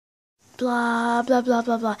blah, blah, blah,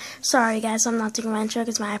 blah, blah. Sorry, guys, I'm not doing my intro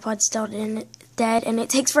because my iPod's still dead, and it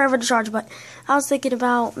takes forever to charge, but I was thinking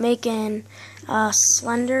about making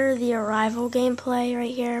Slender the Arrival gameplay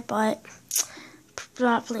right here, but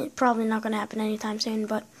probably not going to happen anytime soon.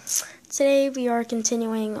 But today we are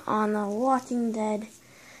continuing on The Walking Dead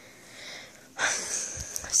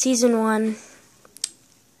Season 1,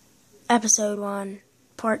 Episode 1,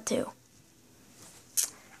 Part 2.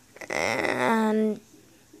 And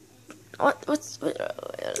what's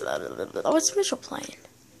Mitchell playing?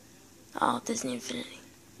 Oh, Disney Infinity.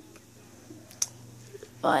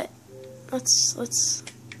 But let's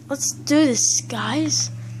do this,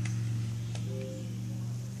 guys.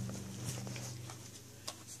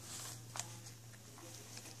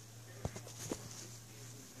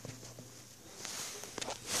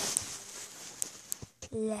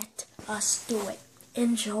 Let us do it.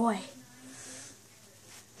 Enjoy.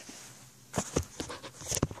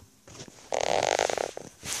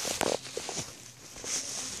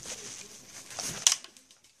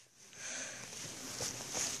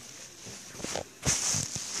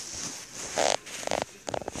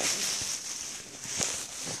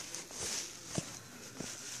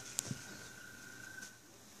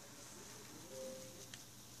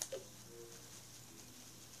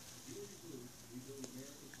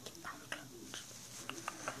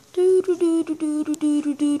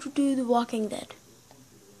 The Walking Dead.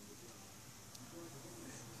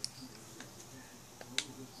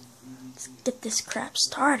 Let's get this crap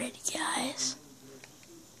started, guys.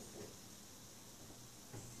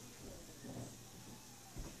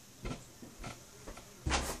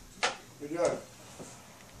 Good job.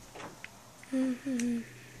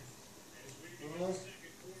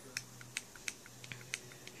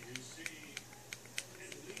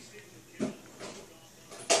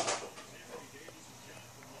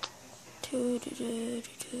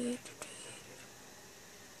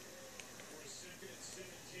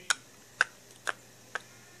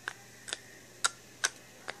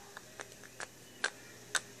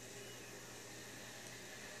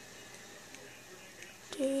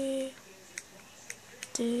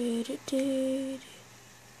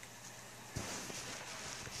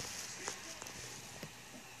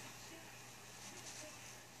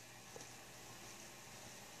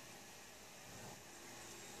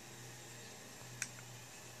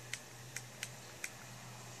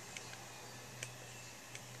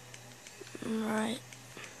 Right.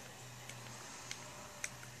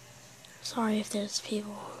 Sorry if there's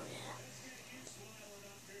people.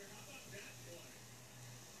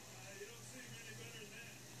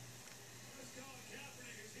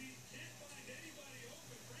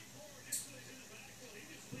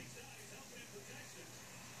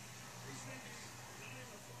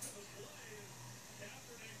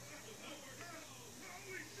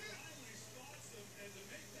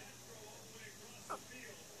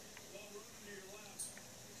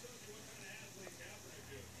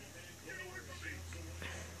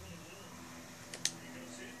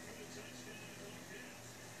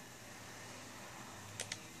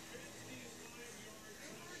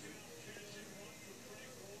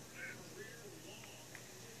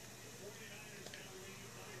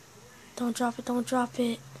 Don't drop it, don't drop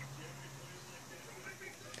it.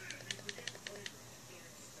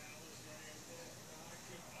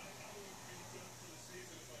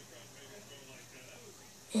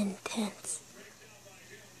 Intense.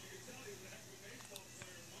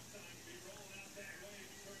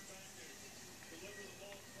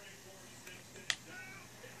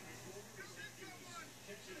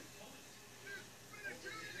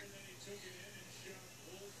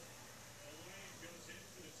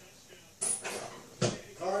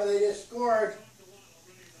 They just scored.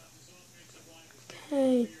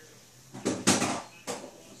 Okay.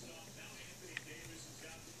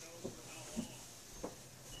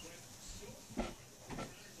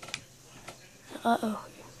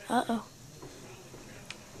 Uh-oh.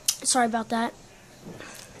 Sorry about that.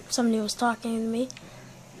 Somebody was talking to me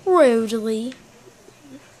rudely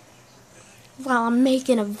while I'm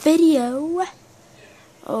making a video.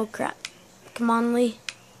 Oh, crap. Come on, Lee.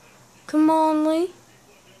 Come on, Lee.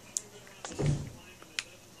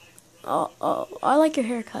 Oh, I like your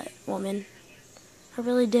haircut, woman. I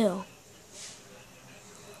really do.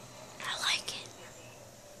 I like it.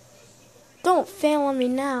 Don't fail on me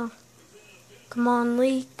now. Come on,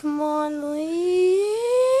 Lee. Come on, Lee.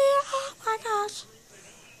 Oh my gosh.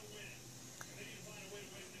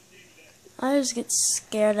 I just get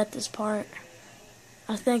scared at this part.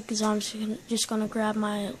 I think because I'm just going to grab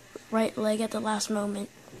my right leg at the last moment.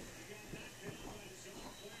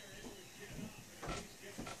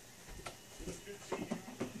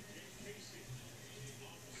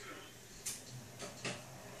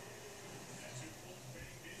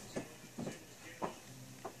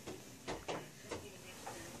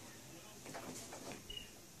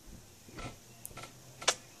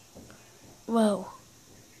 Whoa.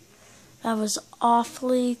 That was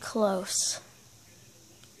awfully close.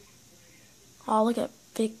 Oh, look at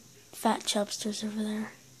big fat Chubsters over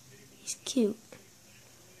there. He's cute.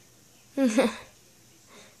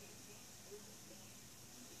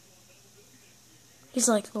 He's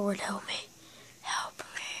like, Lord, help me. Help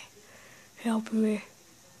me. Help me.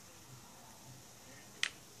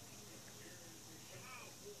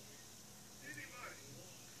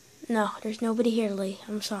 No, there's nobody here, Lee.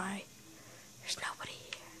 I'm sorry. There's nobody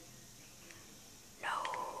here.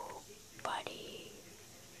 Nobody.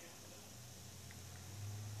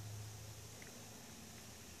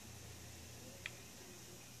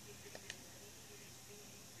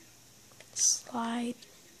 Slide.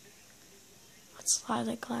 Let's slide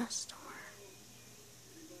the glass door.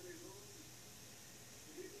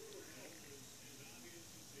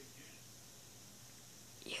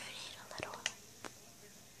 You need a little help.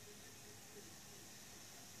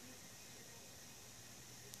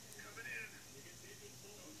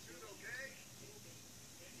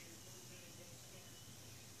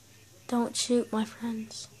 Don't shoot, my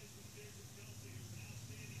friends.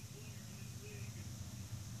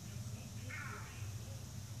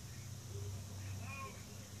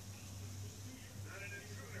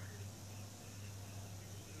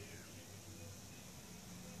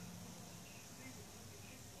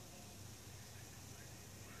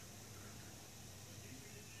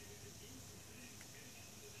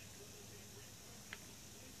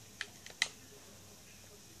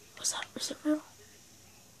 Was it real?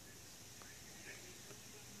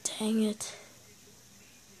 Dang it.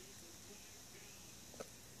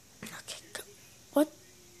 Okay, go. What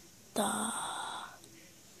the?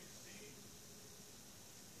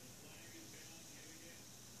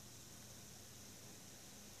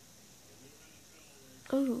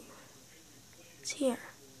 Ooh. It's here.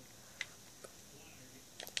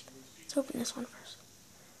 Let's open this one first.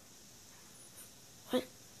 What?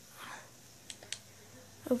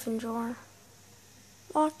 Open drawer.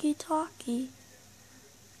 Walkie-talkie.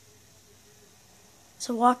 It's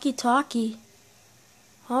a walkie-talkie.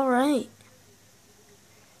 Alright.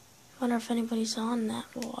 Wonder if anybody's on that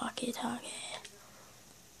walkie-talkie.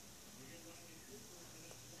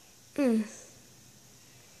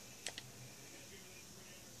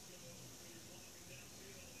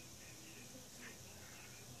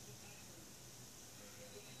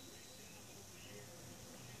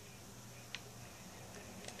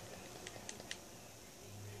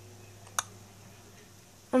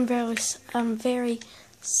 I'm very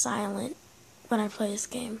silent when I play this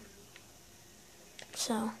game.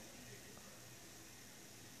 So.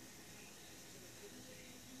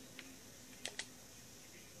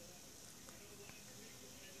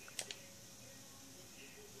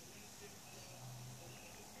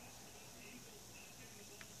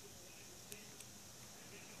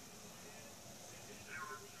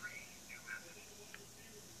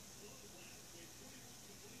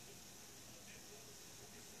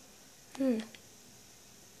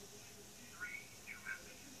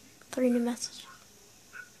 Three new messages.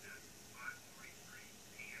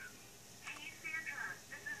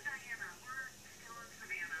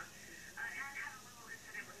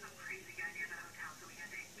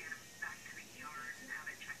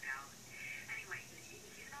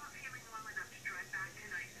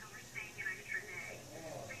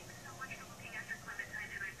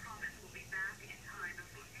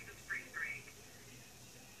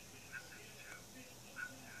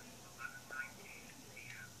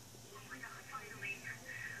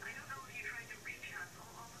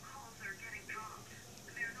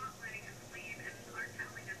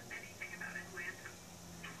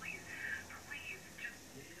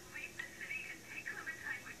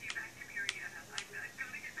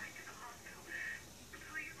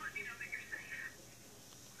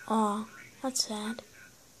 Aw, that's sad.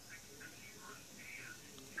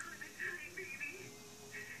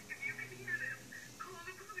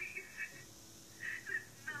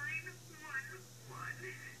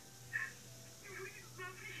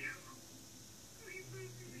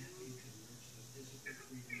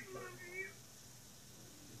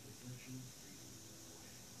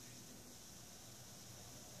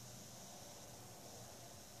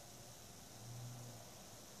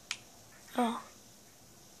 Oh.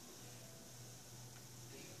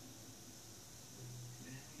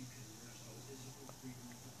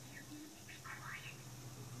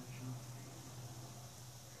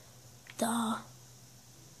 Duh.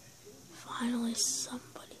 Finally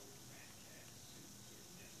somebody.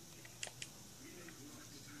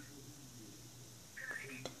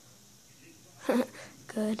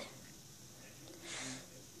 Good.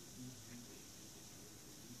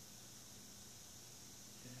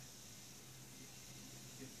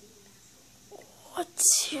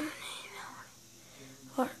 What's your name?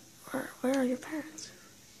 Where are your parents?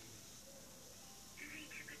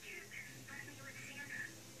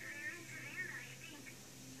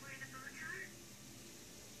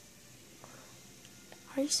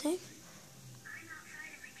 Are you safe?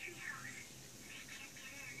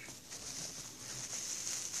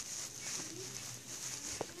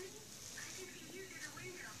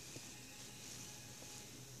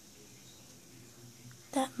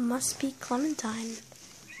 That must be Clementine.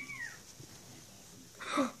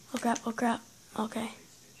 Oh crap, oh crap. Okay.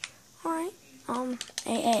 Alright.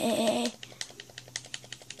 A.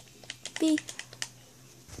 B.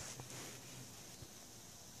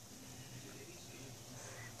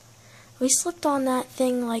 We slipped on that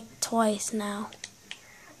thing like twice now.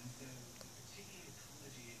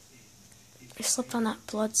 We slipped on that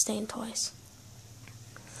blood stain twice.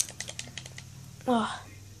 Ugh.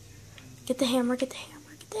 Get the hammer, get the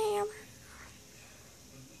hammer, get the hammer.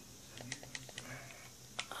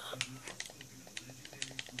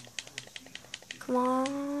 Come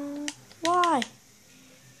on. Why?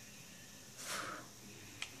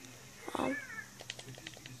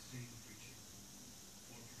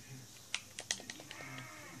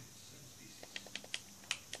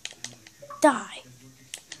 Die.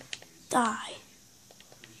 Die.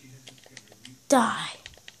 Die.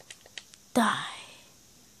 Die.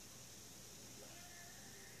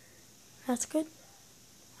 That's good,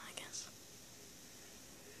 I guess.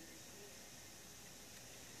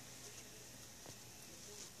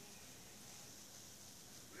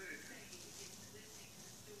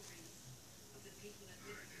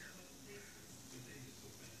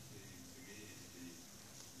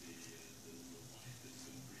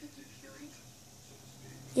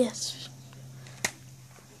 Yes.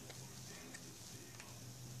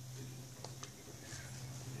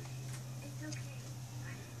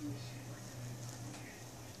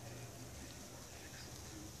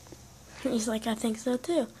 He's like, I think so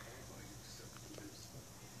too.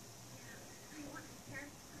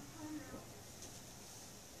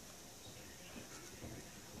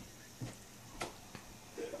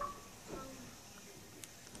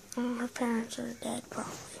 Her parents are dead,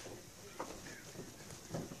 probably.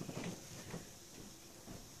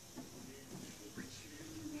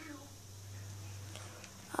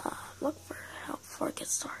 Look for help before it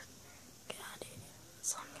gets dark. God,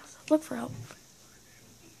 look for help.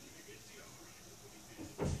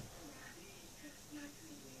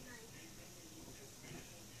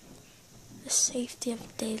 The safety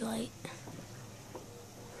of daylight.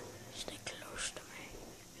 Stay close to me.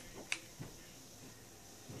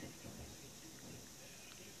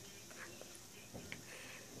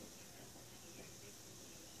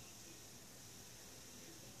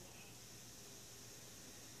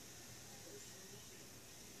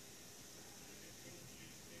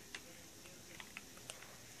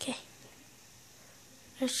 Okay.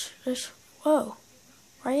 Whoa.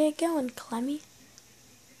 Where are you going, Clemmy?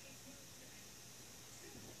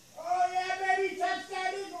 Oh yeah, baby, touch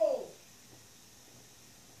that eagle!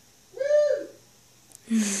 Woo!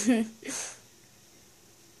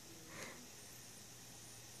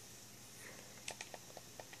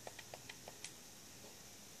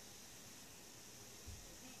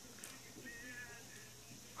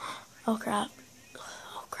 Oh crap.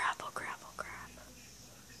 Oh crap, oh crap, oh crap.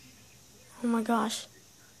 Oh my gosh.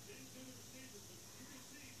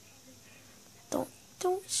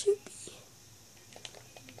 Don't shoot me.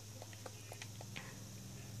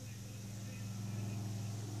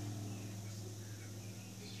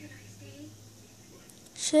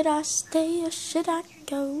 Should I stay or should I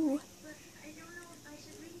go?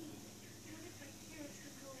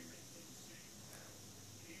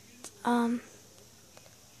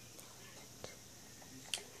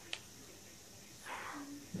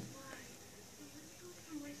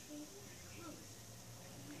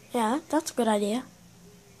 Yeah, that's a good idea.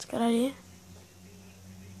 That's a good idea.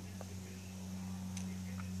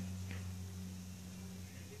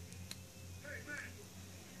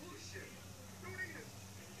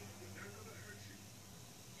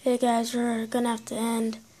 Hey guys, we're gonna have to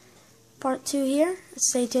end part 2 here.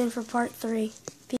 Stay tuned for part 3.